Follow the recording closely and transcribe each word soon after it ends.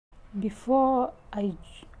Before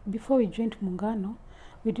we joined Muungano,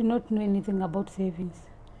 we did not know anything about savings.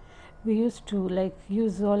 We used to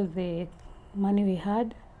use all the money we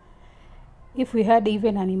had. If we had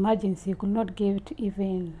even an emergency, we could not give it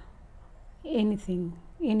even anything,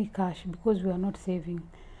 any cash, because we are not saving.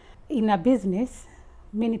 In a business,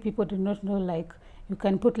 many people do not know you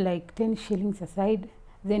can put 10 shillings aside,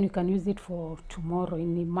 then you can use it for tomorrow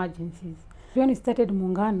in emergencies. When we started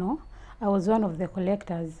Muungano, I was one of the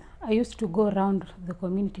collectors. I used to go around the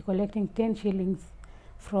community collecting 10 shillings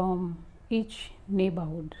from each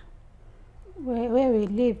neighborhood. Where we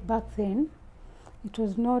lived back then, it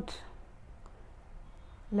was not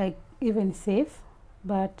even safe,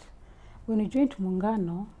 but when we joined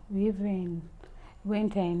Muungano, we even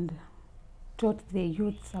went and taught the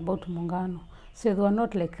youths about Muungano. So they were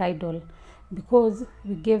not idle, because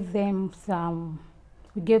we gave them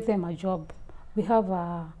a job. We have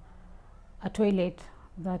a toilet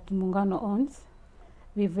that Muungano owns.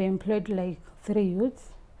 We've employed 3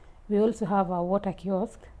 youths. We also have a water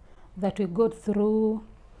kiosk that we got through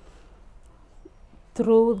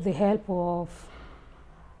the help of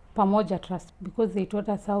Pamoja Trust, because they taught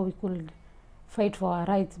us how we could fight for our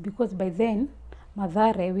rights, because by then,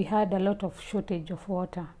 Mathare, we had a lot of shortage of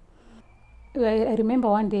water. I remember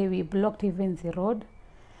one day we blocked even the road.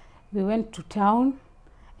 We went to town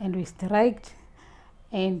and we striked,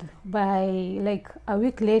 and by a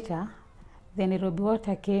week later, the Nairobi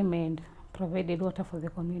water came and provided water for the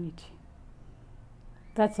community.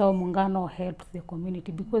 That's how Muungano helped the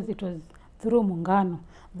community, because it was through Muungano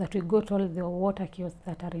that we got all the water kiosks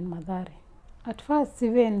that are in Mathare. At first,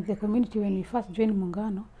 even the community, when we first joined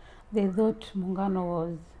Muungano, they thought Muungano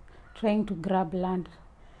was trying to grab land,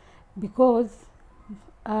 because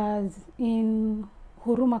as in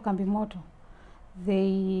Huruma Kambimoto,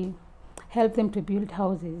 they helped them to build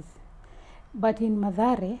houses. But in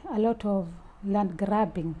Mathare, there's a lot of land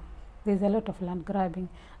grabbing,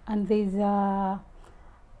 and they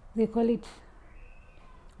call it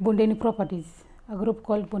Bondeni properties. A group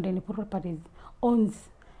called Bondeni properties owns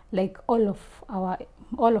all of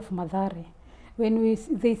Mathare. When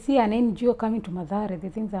they see an NGO coming to Mathare, they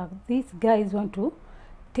think that these guys want to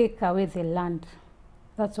take away the land.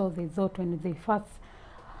 That's all they thought when they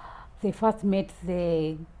first met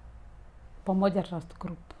the Pamoja Trust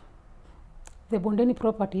group. The Bondeni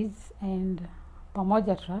properties and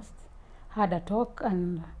Pamoja Trust had a talk,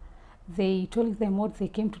 and they told them what they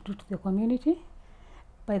came to do to the community.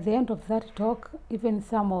 By the end of that talk, even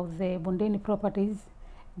some of the Bondeni properties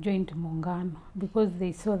joined Muungano, because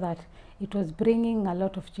they saw that it was bringing a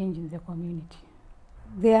lot of change in the community.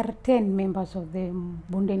 There are 10 members of the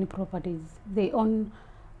Bondeni properties. They own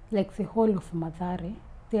the whole of Mathare.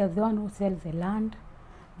 They are the one who sell the land,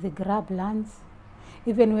 they grab lands.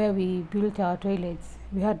 Even where we built our toilets,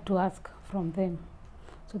 we had to ask from them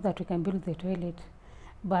so that we can build the toilet.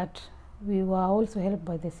 But we were also helped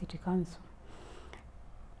by the city council.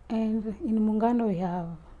 And in Muungano, we have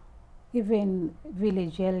even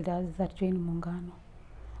village elders that joined Muungano.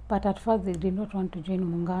 But at first, they did not want to join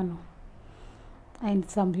Muungano. And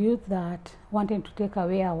some youth that wanted to take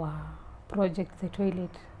away our project, the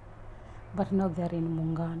toilet, but now they're in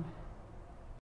Muungano.